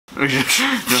We should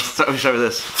start with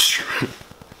this.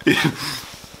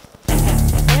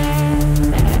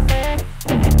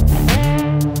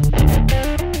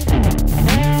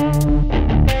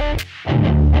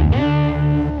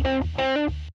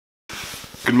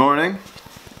 Good morning.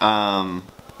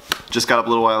 Just got up a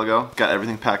little while ago. Got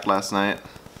everything packed last night.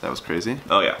 That was crazy.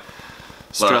 Oh yeah.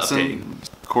 Stressing.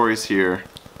 Corey's here.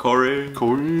 Corey.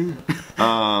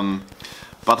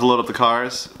 About to load up the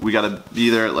cars. We gotta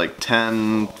be there at like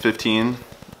 10:15.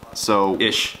 So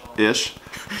ish.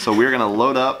 So we're gonna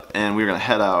load up and we're gonna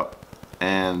head out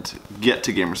and get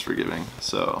to Gamers for Giving.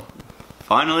 So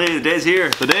finally, the day's here.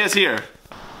 The day is here.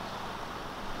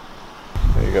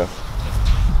 There you go.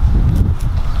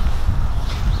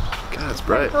 God, it's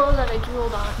bright. My pillow that I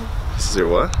drooled on. This is your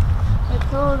what? My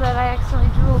pillow that I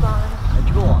accidentally drooled on. I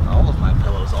drool on all of my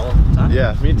pillows all the time.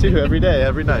 Yeah, me too. Every day,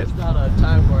 every night. There's not a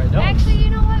time where I don't. Actually, you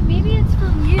know what? Maybe it's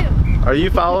from you. Are you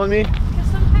following me? Because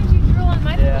sometimes you drool on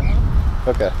my pillow.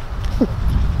 Okay.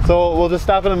 So we'll just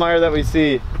stop and admire that we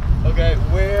see. Okay,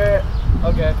 where?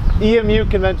 Okay. EMU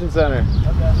Convention Center.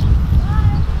 Okay.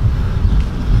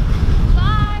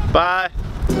 Bye. Bye.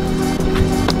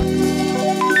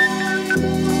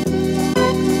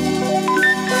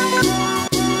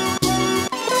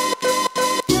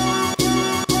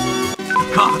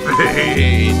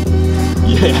 Coffee!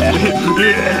 Yeah!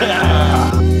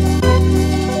 Yeah!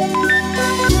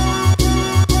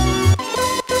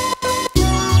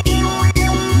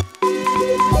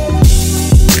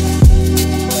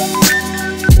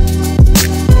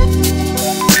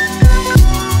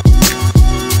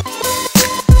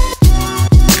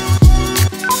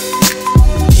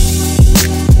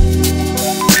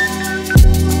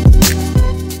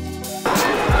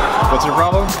 What's your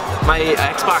problem? My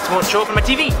Xbox won't show up on my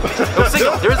TV. No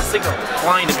signal. There is a signal. It's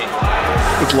lying to me.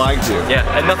 It's lying to you.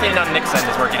 Yeah, and nothing on Nick's end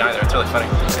is working either. It's really funny.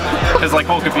 His like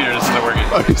whole computer just isn't working.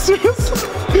 Are you serious?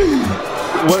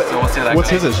 What, So we'll see that what's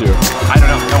guy. his issue? I don't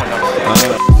know. No one knows.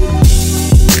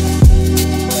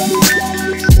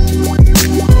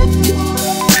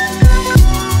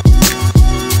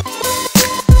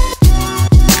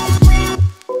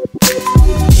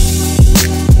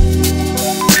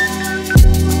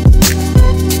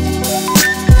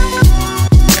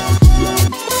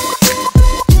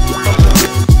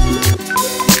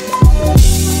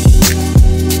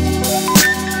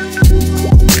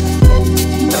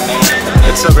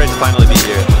 It's so great to finally be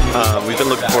here. We've been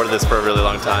looking forward to this for a really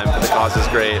long time. The cause is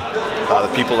great.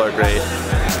 The people are great.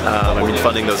 I mean,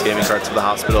 funding those gaming carts for the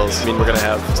hospitals. I mean, we're going to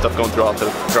have stuff going throughout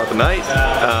the night.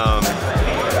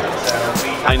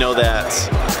 I know that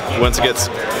once it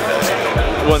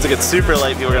gets super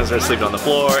late, people are going to start sleeping on the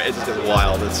floor. It just gets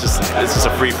wild. It's just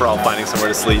a free for all finding somewhere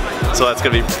to sleep. So that's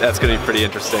going to be pretty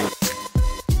interesting.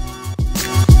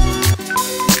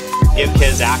 Give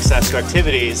kids access to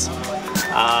activities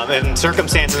in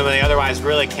circumstances when they otherwise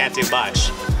really can't do much.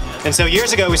 And so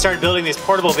years ago we started building these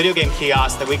portable video game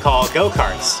kiosks that we call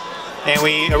go-karts. And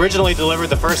we originally delivered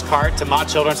the first cart to Mott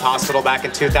Children's Hospital back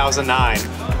in 2009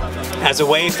 as a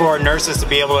way for nurses to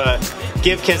be able to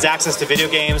give kids access to video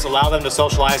games, allow them to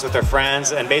socialize with their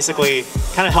friends, and basically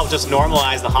kind of help just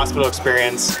normalize the hospital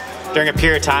experience during a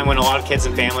period of time when a lot of kids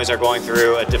and families are going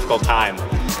through a difficult time.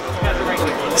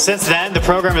 Since then, the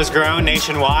program has grown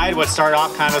nationwide. What started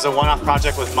off kind of as a one-off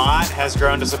project with Mott has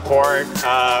grown to support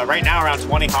right now around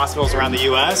 20 hospitals around the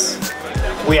US.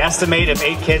 We estimate if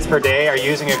 8 kids per day are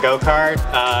using a go-kart,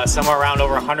 somewhere around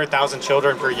over 100,000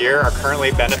 children per year are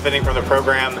currently benefiting from the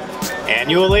program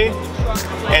annually.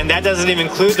 And that doesn't even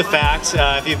include the fact,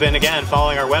 if you've been, again,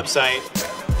 following our website,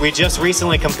 we just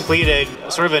recently completed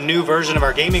sort of a new version of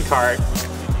our gaming cart,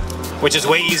 which is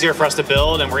way easier for us to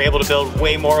build, and we're able to build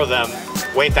way more of them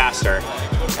way faster.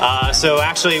 So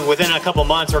actually within a couple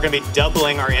months we're going to be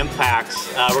doubling our impact.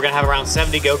 We're going to have around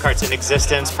 70 go-karts in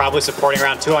existence, probably supporting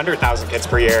around 200,000 kids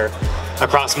per year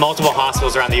across multiple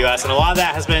hospitals around the US, and a lot of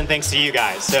that has been thanks to you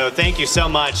guys. So thank you so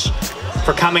much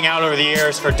for coming out over the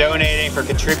years, for donating, for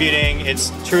contributing.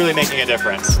 It's truly making a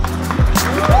difference.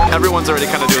 Everyone's already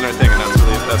kind of doing their thing, and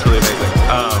that's really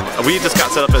amazing. We just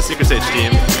got set up as a Secret Stage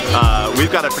team.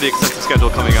 We've got a pretty extensive schedule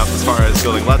coming up as far as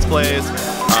building Let's Plays,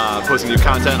 posting new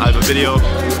content. I have a video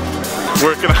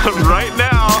working on right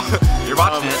now. You're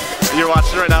watching it. You're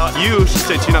watching it right now. You should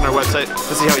stay tuned on our website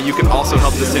to see how you can also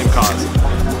help the same cause.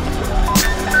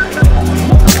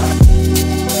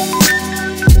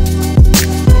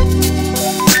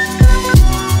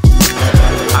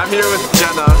 I'm here with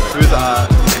Jenna, who's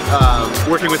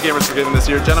working with Gamers for Giving this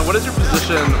year. Jenna, what is your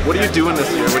position? What are you doing this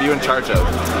year? What are you in charge of?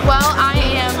 Well, I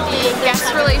am the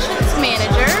guest relations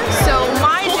manager, so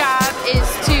my job is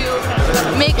to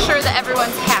make sure that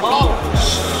everyone's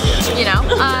happy.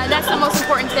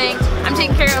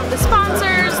 care of the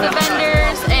sponsors, the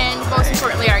vendors, and most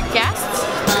importantly our guests.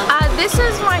 This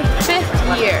is my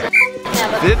 5th year.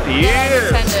 5th year?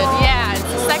 Attended. Yeah, it's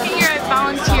the 2nd year I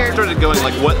volunteered. Started going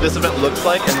like what this event looks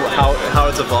like and how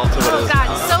it's evolved to what it is. God,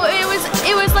 so it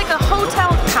was like a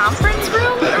hotel conference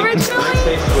room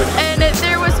originally, and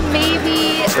there was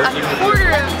maybe a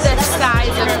quarter of the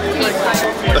size of people.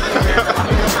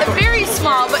 Very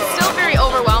small, but still very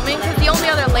overwhelming because the only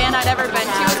other LAN I'd ever been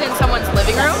to was in someone's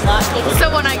living room. So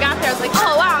when I got there, I was like,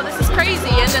 oh wow, this is crazy.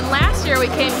 And then last year we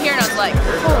came here and I was like,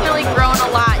 oh, really grown a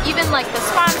lot. Even like the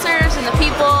sponsors and the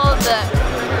people, the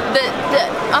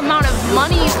amount of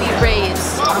money we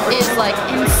raised is like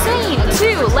insane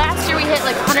too. Last year we hit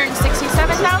like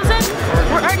 167,000.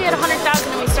 We're already at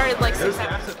 100,000 and we started like 6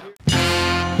 hours.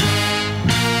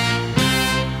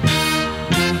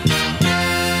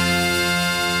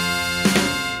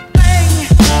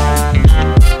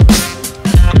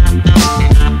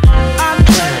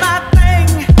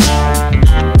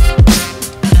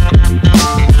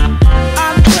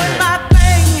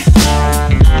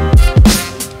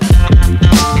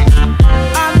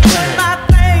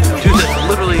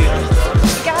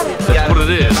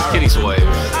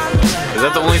 Is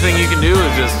that the only thing you can do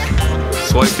is just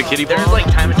swipe the kitty ball? There's like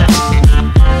time attack.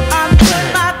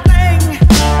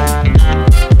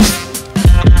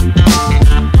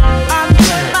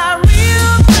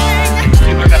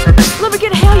 Let me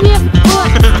get a hell yeah butt.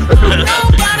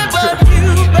 Nobody but you,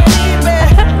 baby.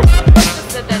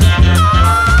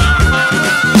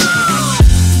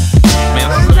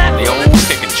 Man, the old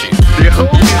pick and shoot. The old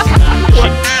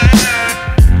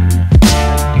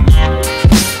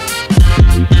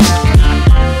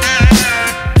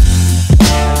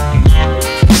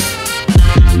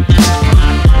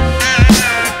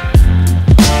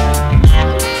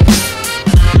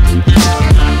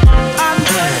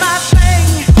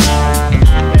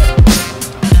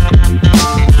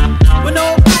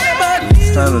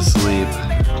time to sleep.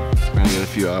 We're gonna get a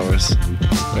few hours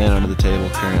laying under the table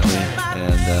currently,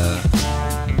 and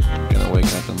gonna wake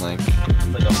up in like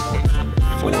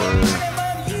 4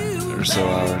 or so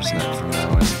hours from now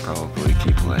and probably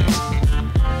keep playing.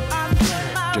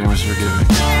 Gamers forgive me.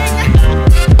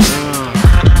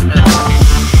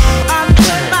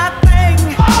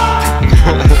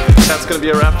 That's gonna be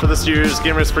a wrap for this year's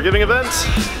Gamers Forgiving event.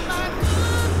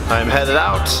 I'm headed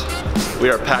out. We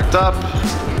are packed up.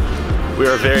 We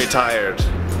are very tired.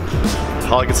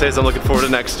 All I can say is I'm looking forward to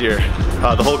next year.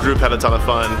 The whole group had a ton of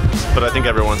fun, but I think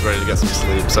everyone's ready to get some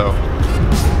sleep, so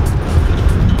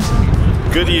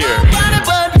good year.